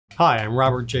Hi, I'm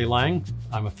Robert J.Lang.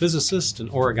 I'm a physicist and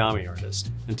origami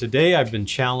artist, and today I've been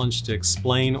challenged to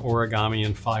explain origami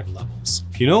in 5 levels.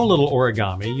 If you know a little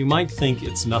origami, you might think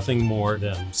it's nothing more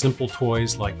than simple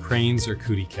toys like cranes or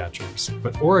cootie catchers.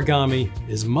 But origami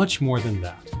is much more than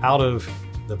that. Out of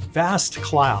the vast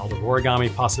cloud of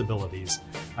origami possibilities,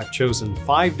 I've chosen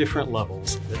 5 different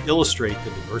levels that illustrate the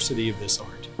diversity of this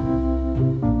art.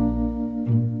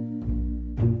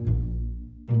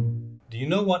 Do you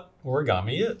know what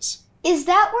origami is? Is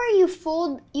that where you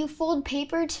fold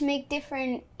paper to make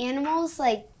different animals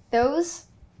like those?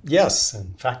 Yes,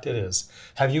 in fact it is.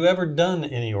 Have you ever done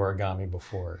any origami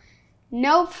before?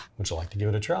 Nope. Would you like to give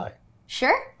it a try?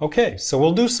 Sure. Okay, so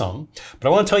we'll do some, but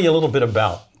I want to tell you a little bit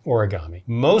about origami.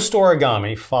 Most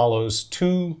origami follows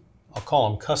 2, I'll call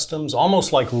them customs,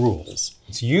 almost like rules.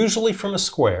 It's usually from a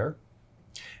square,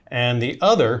 and the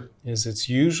other is it's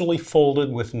usually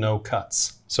folded with no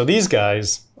cuts. So these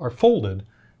guys are folded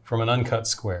from an uncut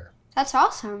square. That's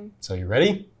awesome. So you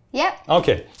ready? Yep.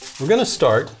 Okay, we're going to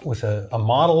start with a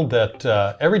model that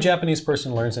every Japanese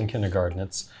person learns in kindergarten.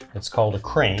 It's called a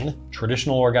crane,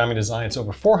 traditional origami design. It's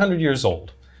over 400 years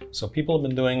old. So people have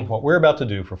been doing what we're about to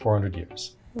do for 400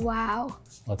 years. Wow.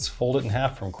 Let's fold it in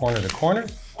half from corner to corner,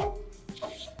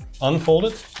 unfold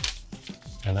it,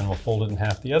 and then we'll fold it in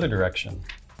half the other direction,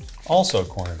 also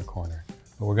corner to corner.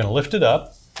 But we're going to lift it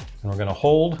up, and we're going to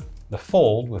hold the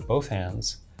fold with both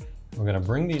hands. We're going to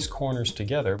bring these corners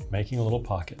together, making a little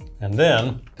pocket. And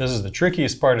then, this is the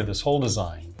trickiest part of this whole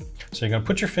design. So you're going to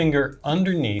put your finger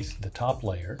underneath the top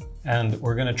layer, and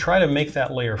we're going to try to make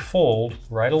that layer fold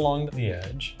right along the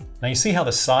edge. Now you see how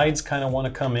the sides kind of want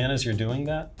to come in as you're doing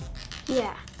that?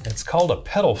 Yeah. It's called a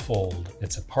petal fold.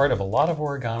 It's a part of a lot of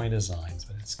origami designs,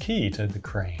 but it's key to the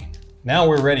crane. Now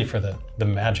we're ready for the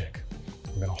magic.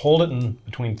 We're going to hold it in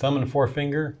between thumb and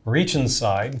forefinger, reach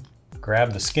inside,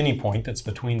 grab the skinny point that's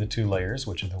between the 2 layers,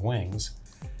 which are the wings,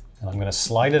 and I'm going to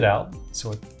slide it out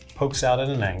so it pokes out at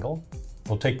an angle.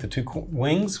 We'll take the 2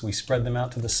 wings, we spread them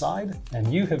out to the side,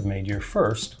 and you have made your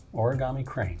first origami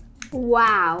crane.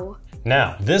 Wow.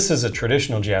 Now, this is a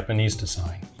traditional Japanese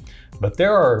design, but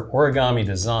there are origami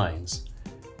designs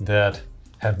that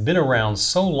have been around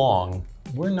so long,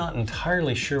 we're not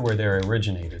entirely sure where they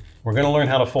originated. We're going to learn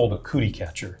how to fold a cootie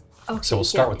catcher. Okay, so we'll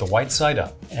start with the white side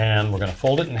up, and we're going to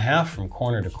fold it in half from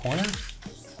corner to corner,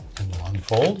 and we'll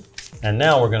unfold. And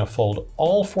now we're going to fold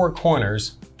all 4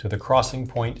 corners to the crossing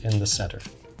point in the center.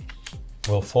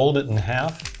 We'll fold it in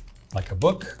half like a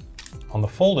book. On the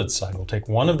folded side, we'll take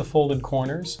one of the folded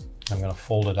corners. I'm going to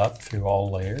fold it up through all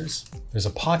layers. There's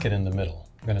a pocket in the middle.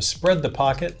 I'm going to spread the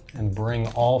pocket and bring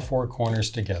all 4 corners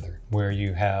together. Where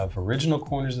you have original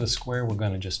corners of the square, we're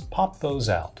going to just pop those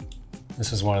out.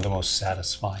 This is one of the most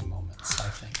satisfying moments, I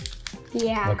think.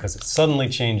 Yeah. Because it suddenly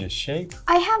changes shape.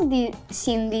 I have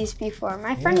seen these before.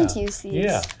 My friends use these.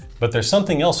 Yeah, but there's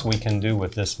something else we can do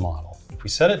with this model. If we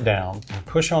set it down and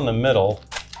push on the middle,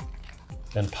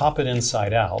 then pop it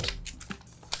inside out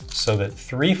so that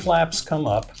 3 flaps come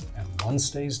up and 1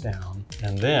 stays down.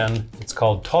 And then it's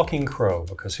called talking crow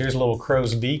because here's a little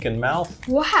crow's beak and mouth.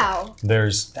 Wow.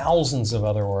 There's thousands of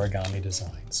other origami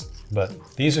designs,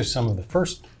 but these are some of the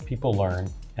first people learn.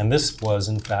 And this was,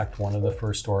 in fact, one of the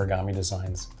first origami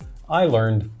designs I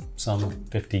learned some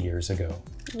 50 years ago.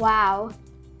 Wow.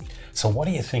 So what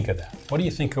do you think of that? What do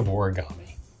you think of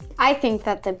origami? I think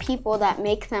that the people that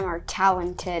make them are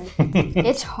talented.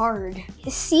 It's hard.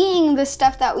 Seeing the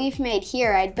stuff that we've made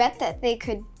here, I'd bet that they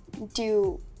could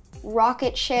do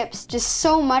rocket ships, just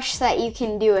so much that you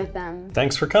can do with them.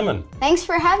 Thanks for coming. Thanks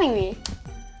for having me.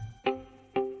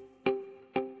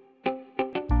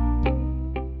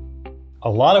 A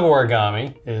lot of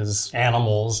origami is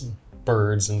animals,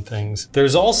 birds, and things.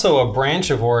 There's also a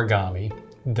branch of origami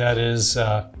that is,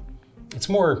 it's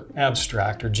more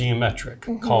abstract or geometric,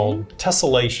 called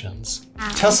tessellations.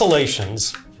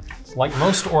 Tessellations, like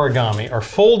most origami, are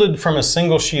folded from a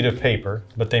single sheet of paper,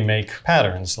 but they make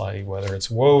patterns, like whether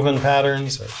it's woven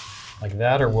patterns or like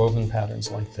that or woven patterns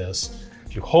like this.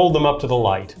 If you hold them up to the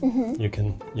light, you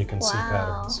can see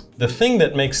patterns. The thing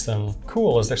that makes them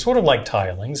cool is they're sort of like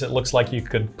tilings. It looks like you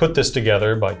could put this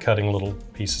together by cutting little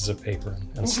pieces of paper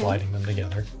and sliding them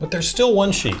together. But there's still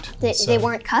one sheet. They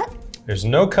weren't cut? There's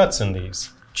no cuts in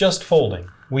these, just folding.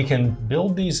 We can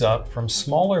build these up from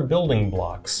smaller building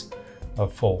blocks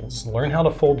of folds. Learn how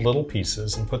to fold little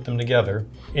pieces and put them together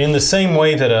in the same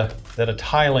way that a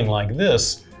tiling like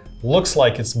this looks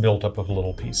like it's built up of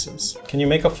little pieces. Can you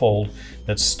make a fold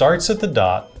that starts at the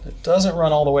dot, that doesn't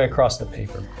run all the way across the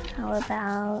paper? How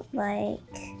about like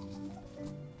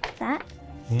that?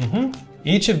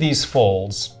 Each of these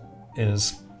folds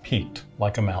is peaked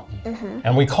like a mountain.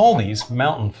 And we call these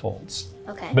mountain folds.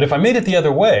 Okay. But if I made it the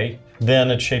other way,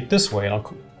 then it's shaped this way, and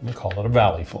we'll call it a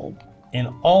valley fold. In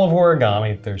all of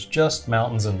origami, there's just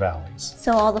mountains and valleys.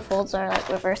 So all the folds are like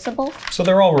reversible? So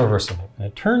they're all reversible. And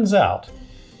it turns out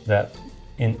that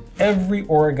in every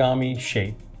origami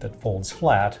shape that folds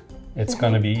flat, it's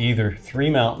going to be either 3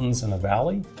 mountains and a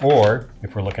valley, or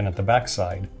if we're looking at the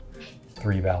backside,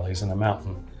 3 valleys and a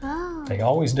mountain. Oh. They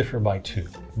always differ by 2.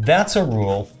 That's a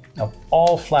rule of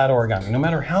all flat origami, no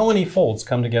matter how many folds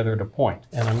come together at a point.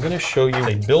 And I'm going to show you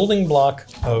a building block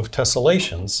of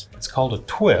tessellations. It's called a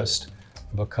twist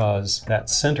because that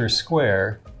center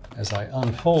square, as I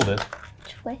unfold it,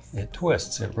 it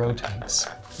twists, it rotates.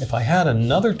 If I had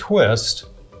another twist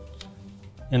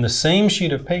in the same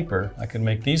sheet of paper, I could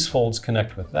make these folds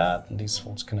connect with that, and these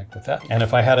folds connect with that. And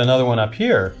if I had another one up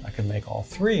here, I could make all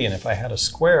 3. And if I had a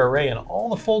square array and all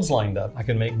the folds lined up, I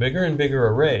could make bigger and bigger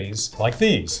arrays like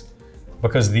these,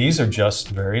 because these are just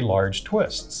very large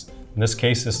twists. In this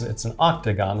case, it's an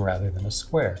octagon rather than a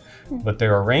square, but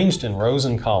they're arranged in rows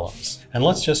and columns. And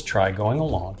let's just try going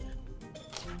along.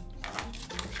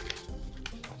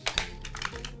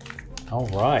 All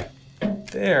right,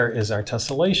 there is our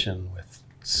tessellation with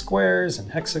squares and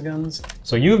hexagons.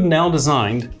 So you've now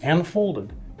designed and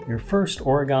folded your first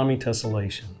origami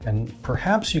tessellation. And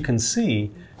perhaps you can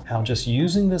see how just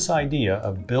using this idea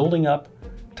of building up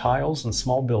tiles and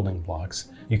small building blocks,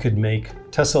 you could make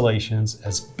tessellations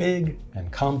as big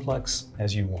and complex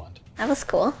as you want. That was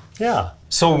cool. Yeah.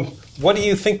 So what do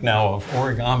you think now of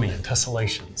origami and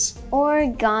tessellations?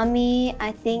 Origami,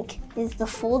 I think, is the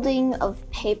folding of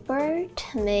paper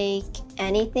to make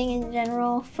anything in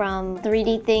general, from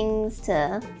 3D things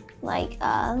to like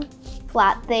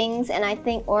flat things. And I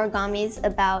think origami is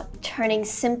about turning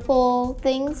simple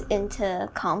things into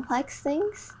complex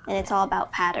things, and it's all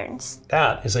about patterns.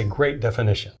 That is a great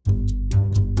definition.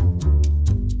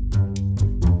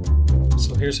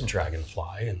 So here's a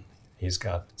dragonfly, and he's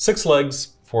got 6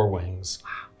 legs, 4 wings.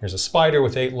 Here's a spider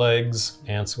with 8 legs,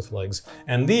 ants with legs.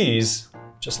 And these,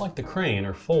 just like the crane,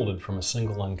 are folded from a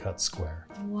single uncut square.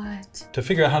 What? To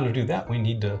figure out how to do that, we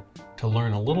need to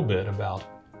learn a little bit about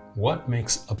what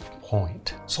makes a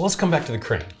point. So let's come back to the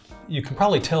crane. You can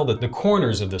probably tell that the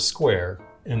corners of this square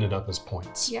ended up as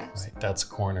points. Yes. Right? That's a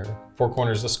corner. 4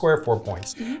 corners of the square, 4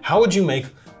 points. How would you make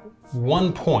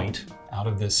 1 point out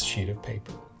of this sheet of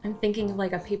paper? I'm thinking of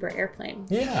like a paper airplane.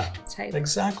 Yeah, type.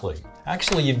 exactly.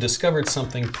 Actually, you've discovered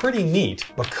something pretty neat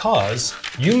because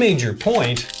you made your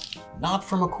point not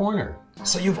from a corner.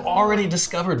 So you've already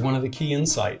discovered one of the key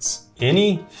insights.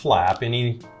 Any flap,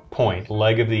 any point,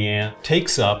 leg of the ant,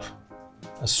 takes up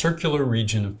a circular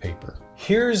region of paper.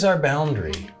 Here's our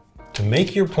boundary. To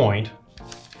make your point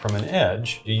from an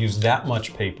edge, you use that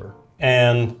much paper.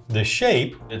 And the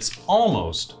shape, it's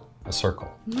almost a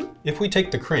circle. If we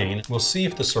take the crane, we'll see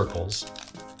if the circles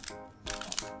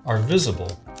are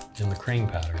visible in the crane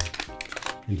pattern.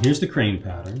 And here's the crane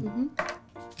pattern.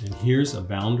 And here's a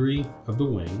boundary of the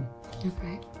wing.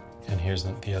 Okay. And here's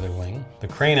the other wing. The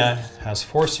crane has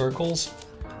 4 circles,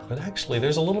 but actually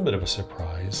there's a little bit of a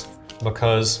surprise,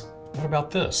 because what about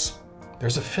this?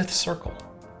 There's a 5th circle,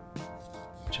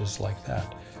 which is like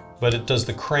that. But does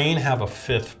the crane have a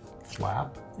 5th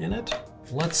flap in it?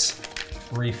 Let's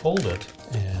refold it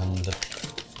and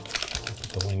put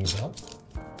the wings up.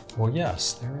 Well,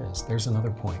 yes, there is. There's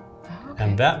another point. Oh, okay.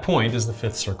 And that point is the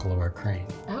 5th circle of our crane.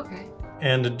 Okay.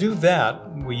 And to do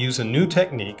that, we use a new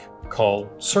technique called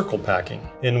circle packing,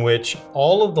 in which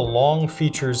all of the long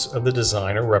features of the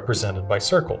design are represented by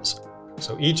circles.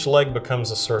 So each leg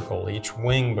becomes a circle, each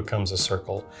wing becomes a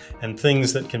circle, and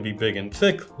things that can be big and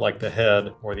thick, like the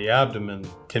head or the abdomen,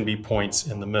 can be points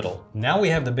in the middle. Now we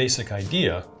have the basic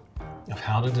idea of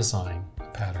how to design a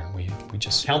pattern. We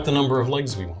just count the number of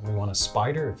legs we want. We want a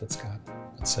spider if it's got,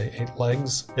 let's say, 8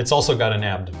 legs. It's also got an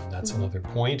abdomen, that's another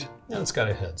point, and it's got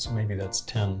a head, so maybe that's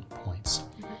 10 points.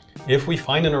 If we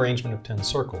find an arrangement of 10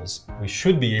 circles, we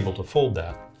should be able to fold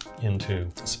that into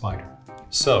a spider.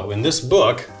 So in this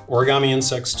book, Origami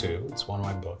Insects 2, it's one of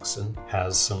my books and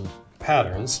has some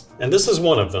patterns. And this is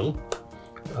one of them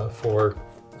for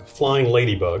flying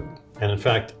ladybug. And in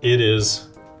fact, it is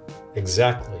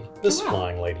exactly this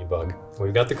flying ladybug.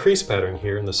 We've got the crease pattern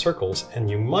here in the circles,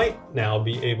 and you might now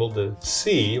be able to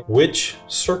see which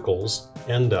circles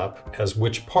end up as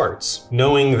which parts,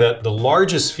 knowing that the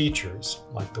largest features,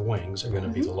 like the wings, are going to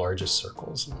be the largest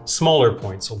circles. Smaller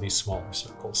points will be smaller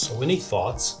circles. So any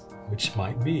thoughts? Which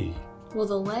might be? Well,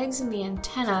 the legs and the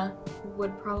antenna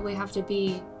would probably have to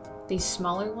be these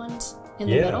smaller ones in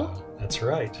the middle. Yeah, that's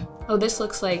right. Oh, this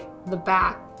looks like the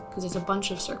back, because it's a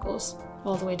bunch of circles.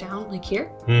 all the way down, like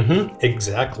here. Mm-hmm,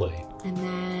 exactly. And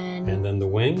then the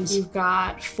wings. You've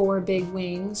got 4 big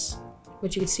wings,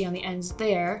 which you can see on the ends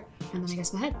there, and then I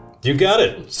guess the head. You got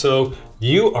it. So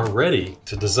you are ready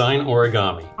to design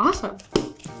origami. Awesome.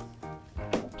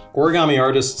 Origami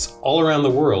artists all around the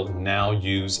world now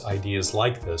use ideas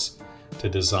like this to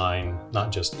design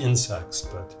not just insects,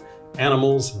 but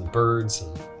animals and birds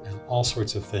and all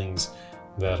sorts of things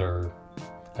that are,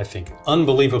 I think,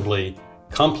 unbelievably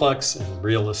complex and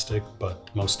realistic,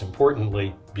 but most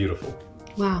importantly, beautiful.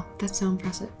 Wow, that's so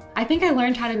impressive. I think I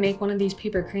learned how to make one of these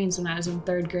paper cranes when I was in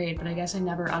 3rd grade, but I guess I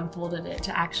never unfolded it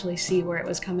to actually see where it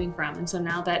was coming from. And so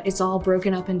now that it's all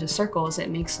broken up into circles, it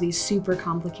makes these super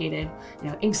complicated,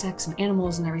 insects and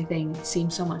animals and everything seem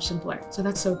so much simpler. So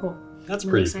that's so cool. That's I'm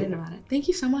pretty really excited about it. Thank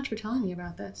you so much for telling me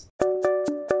about this.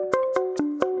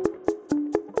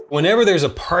 Whenever there's a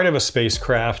part of a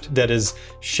spacecraft that is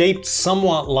shaped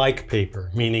somewhat like paper,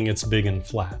 meaning it's big and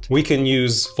flat, we can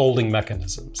use folding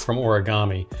mechanisms from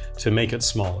origami to make it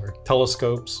smaller.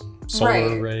 Telescopes,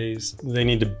 solar arrays, they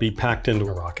need to be packed into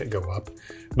a rocket, go up,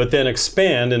 but then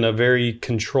expand in a very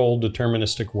controlled,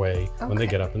 deterministic way when they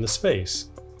get up into space.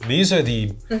 These are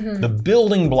the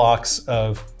building blocks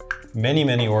of many,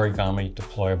 many origami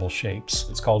deployable shapes.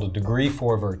 It's called a degree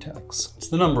 4 vertex. It's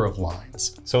the number of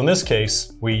lines. So in this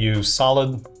case, we use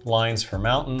solid lines for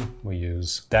mountain, we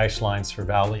use dashed lines for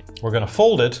valley. We're going to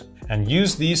fold it and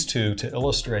use these two to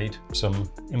illustrate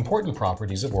some important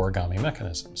properties of origami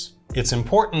mechanisms. It's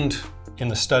important in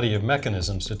the study of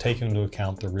mechanisms to take into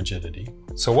account the rigidity.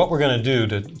 So what we're going to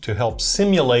do to help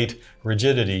simulate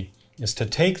rigidity is to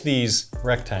take these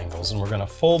rectangles and we're going to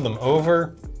fold them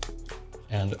over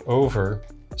and over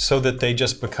so that they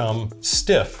just become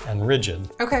stiff and rigid.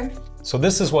 Okay. So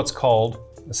this is what's called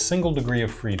a single degree of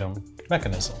freedom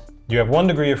mechanism. You have 1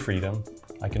 degree of freedom.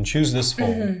 I can choose this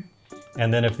fold.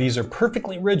 And then if these are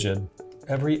perfectly rigid,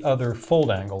 every other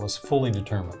fold angle is fully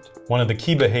determined. One of the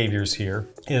key behaviors here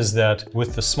is that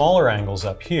with the smaller angles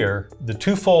up here, the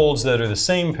 2 folds that are the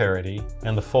same parity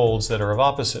and the folds that are of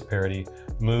opposite parity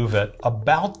move at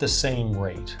about the same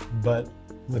rate. But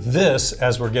with this,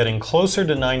 as we're getting closer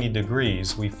to 90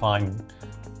 degrees, we find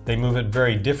they move at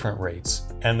very different rates.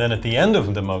 And then at the end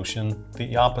of the motion,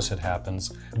 the opposite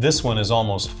happens. This one is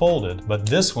almost folded, but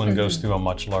this one goes through a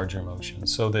much larger motion.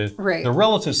 So the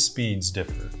relative speeds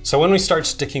differ. So when we start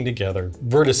sticking together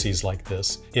vertices like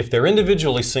this, if they're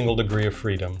individually single degree of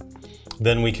freedom,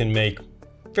 then we can make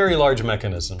very large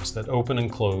mechanisms that open and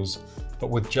close, but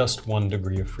with just 1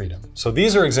 degree of freedom. So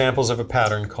these are examples of a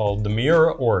pattern called the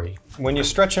Miura Ori. When you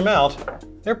stretch them out,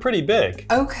 they're pretty big.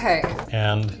 Okay.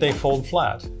 And they fold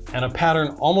flat. And a pattern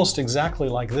almost exactly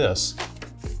like this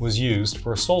was used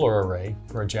for a solar array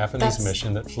for a Japanese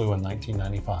mission that flew in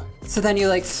 1995. So then you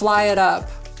like fly it up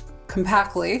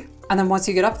compactly, and then once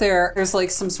you get up there, there's like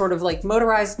some sort of like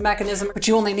motorized mechanism, but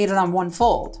you only need it on 1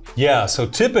 fold. Yeah, so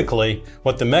typically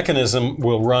what the mechanism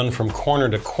will run from corner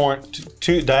to corner,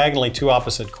 diagonally 2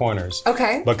 opposite corners.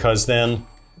 Okay. Because then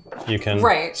you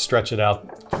can stretch it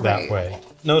out that way.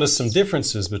 Notice some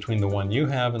differences between the one you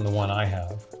have and the one I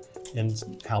have,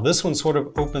 and how this one sort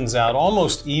of opens out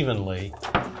almost evenly,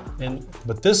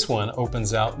 but this one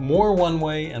opens out more one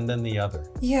way and then the other.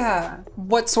 Yeah.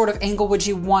 What sort of angle would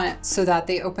you want so that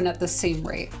they open at the same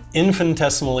rate?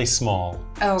 Infinitesimally small.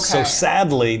 Okay. So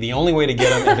sadly, the only way to get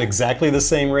them at exactly the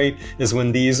same rate is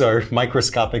when these are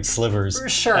microscopic slivers.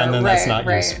 Sure, and then that's not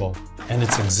useful. And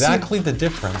it's exactly the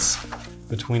difference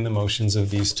between the motions of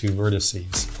these 2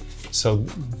 vertices. So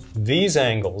these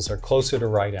angles are closer to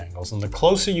right angles, and the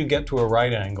closer you get to a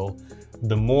right angle,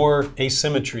 the more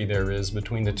asymmetry there is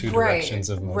between the 2 directions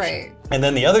of motion. And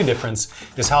then the other difference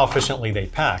is how efficiently they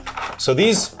pack. So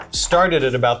these started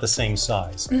at about the same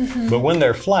size, but when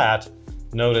they're flat,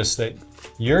 notice that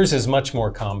yours is much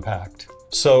more compact.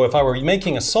 So if I were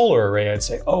making a solar array, I'd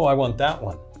say, oh, I want that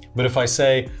one. But if I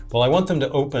say, well, I want them to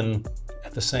open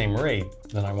at the same rate,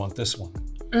 then I want this one.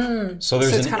 So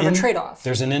it's kind of a trade-off.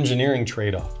 There's an engineering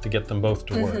trade-off to get them both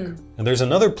to work. And there's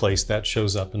another place that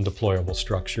shows up in deployable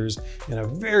structures in a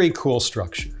very cool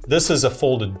structure. This is a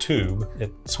folded tube.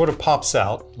 It sort of pops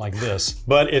out like this,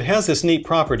 but it has this neat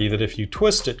property that if you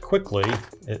twist it quickly,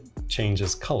 it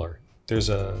changes color. There's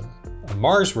a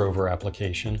Mars rover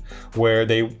application where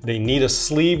they need a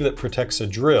sleeve that protects a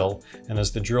drill, and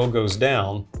as the drill goes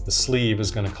down, the sleeve is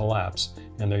going to collapse,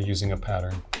 and they're using a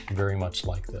pattern very much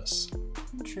like this.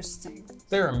 Interesting.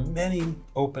 There are many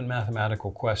open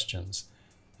mathematical questions,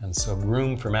 and so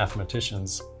room for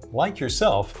mathematicians like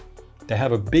yourself to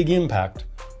have a big impact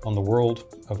on the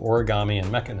world of origami and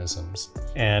mechanisms.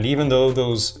 And even though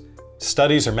those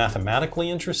studies are mathematically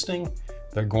interesting,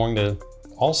 they're going to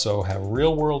also have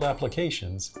real-world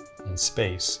applications in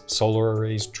space, solar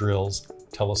arrays, drills,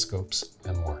 telescopes,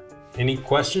 and more. Any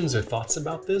questions or thoughts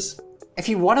about this? If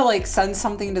you want to like send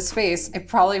something to space, it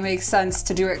probably makes sense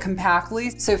to do it compactly.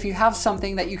 So if you have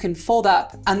something that you can fold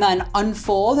up and then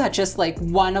unfold at just like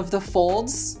one of the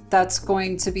folds, that's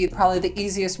going to be probably the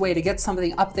easiest way to get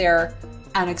something up there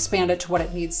and expand it to what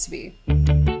it needs to be.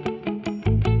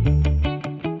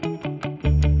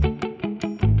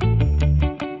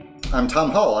 I'm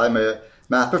Tom Hull. I'm a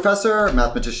math professor,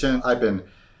 mathematician. I've been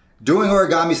doing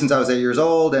origami since I was 8 years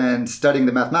old and studying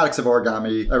the mathematics of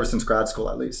origami ever since grad school,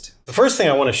 at least. The first thing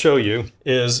I want to show you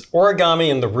is origami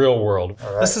in the real world.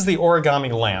 All right. This is the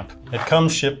Origami Lamp. It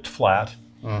comes shipped flat,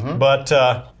 but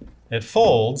it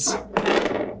folds.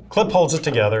 Clip holds it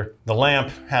together. The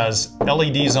lamp has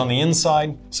LEDs on the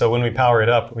inside, so when we power it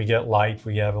up, we get light,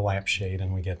 we have a lampshade,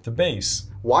 and we get the base.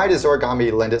 Why does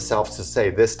origami lend itself to, say,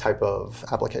 this type of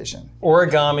application?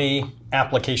 Origami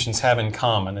applications have in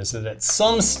common is that at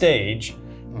some stage,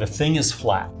 the thing is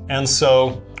flat. And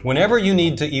so whenever you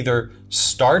need to either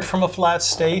start from a flat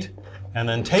state and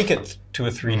then take it to a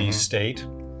 3D state,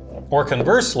 or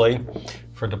conversely,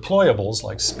 for deployables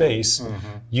like space,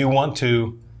 you want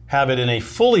to have it in a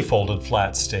fully folded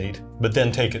flat state, but then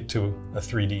take it to a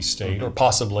 3D state, or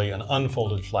possibly an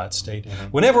unfolded flat state.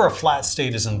 Whenever a flat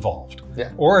state is involved,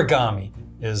 origami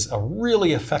is a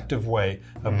really effective way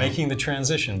of making the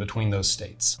transition between those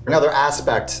states. Another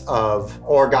aspect of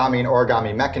origami and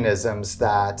origami mechanisms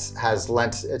that has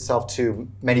lent itself to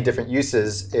many different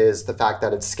uses is the fact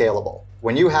that it's scalable.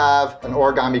 When you have an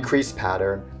origami crease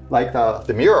pattern, like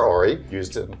the mirror ori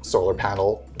used in solar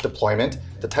panel deployment,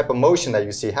 the type of motion that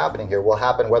you see happening here will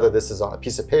happen whether this is on a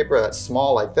piece of paper that's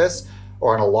small like this,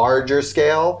 or on a larger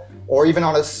scale, or even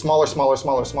on a smaller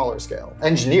scale.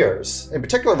 Engineers, in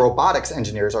particular robotics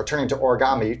engineers, are turning to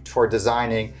origami for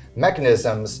designing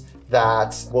mechanisms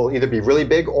that will either be really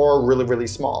big or really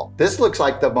small. This looks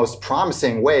like the most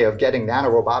promising way of getting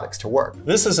nanorobotics to work.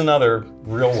 This is another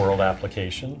real-world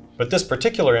application, but this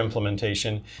particular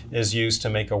implementation is used to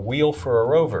make a wheel for a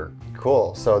rover.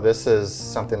 Cool, so this is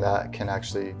something that can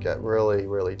actually get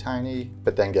really tiny,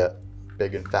 but then get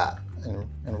big and fat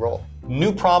and roll.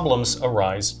 New problems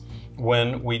arise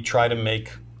when we try to make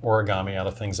origami out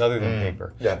of things other than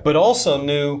paper, but also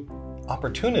new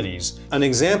opportunities. An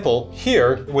example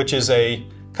here, which is a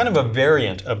kind of a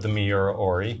variant of the Miura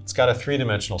Ori. It's got a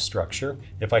three-dimensional structure.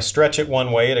 If I stretch it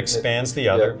one way, it expands the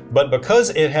other. But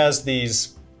because it has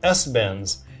these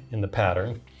S-bends in the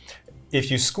pattern, if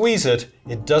you squeeze it,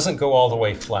 it doesn't go all the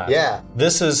way flat.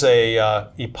 This is a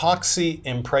epoxy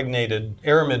impregnated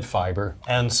aramid fiber.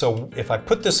 And so if I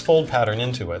put this fold pattern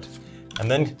into it and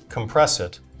then compress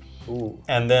it,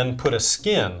 and then put a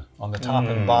skin on the top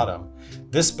and bottom,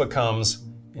 this becomes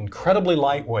incredibly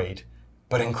lightweight,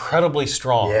 but incredibly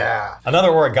strong. Another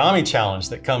origami challenge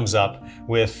that comes up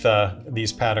with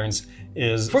these patterns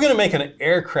is if we're gonna make an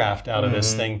aircraft out of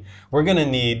this thing, we're gonna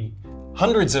need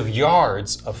hundreds of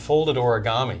yards of folded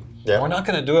origami. We're not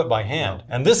gonna do it by hand.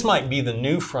 And this might be the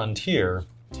new frontier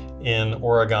in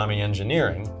origami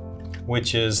engineering,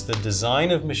 which is the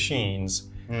design of machines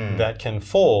that can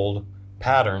fold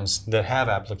patterns that have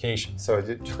applications. So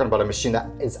you're talking about a machine that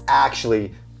is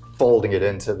actually folding it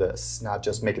into this, not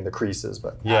just making the creases,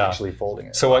 but actually folding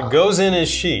it. So what goes in is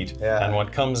sheet, and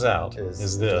what comes out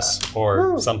is this,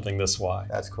 or something this wide.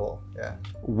 That's cool,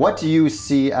 What do you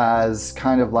see as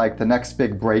kind of like the next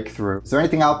big breakthrough? Is there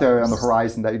anything out there on the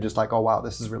horizon that you're just like, oh wow,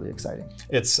 this is really exciting?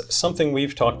 It's something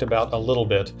we've talked about a little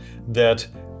bit, that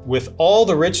with all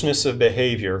the richness of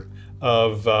behavior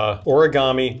of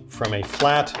origami from a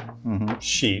flat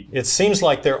sheet, it seems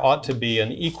like there ought to be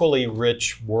an equally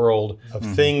rich world of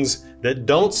things that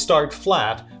don't start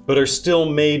flat, but are still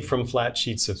made from flat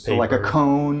sheets of paper. So like a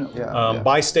cone.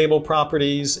 Bistable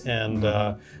properties,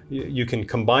 and you can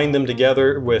combine them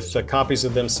together with copies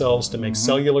of themselves to make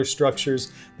cellular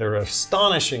structures. They're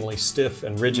astonishingly stiff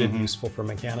and rigid, useful for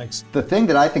mechanics. The thing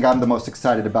that I think I'm the most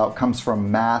excited about comes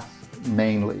from math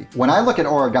mainly. When I look at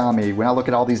origami, when I look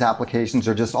at all these applications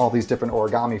or just all these different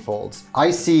origami folds, I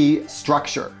see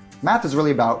structure. Math is really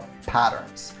about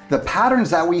patterns. The patterns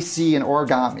that we see in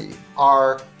origami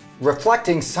are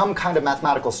reflecting some kind of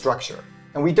mathematical structure.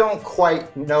 And we don't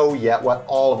quite know yet what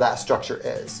all of that structure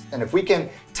is. And if we can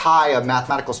tie a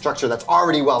mathematical structure that's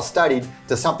already well studied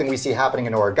to something we see happening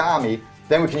in origami,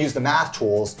 then we can use the math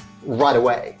tools right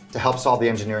away to help solve the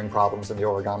engineering problems and the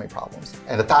origami problems.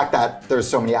 And the fact that there's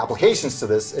so many applications to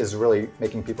this is really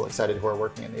making people excited who are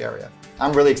working in the area.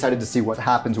 I'm really excited to see what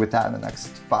happens with that in the next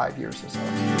 5 years or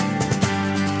so.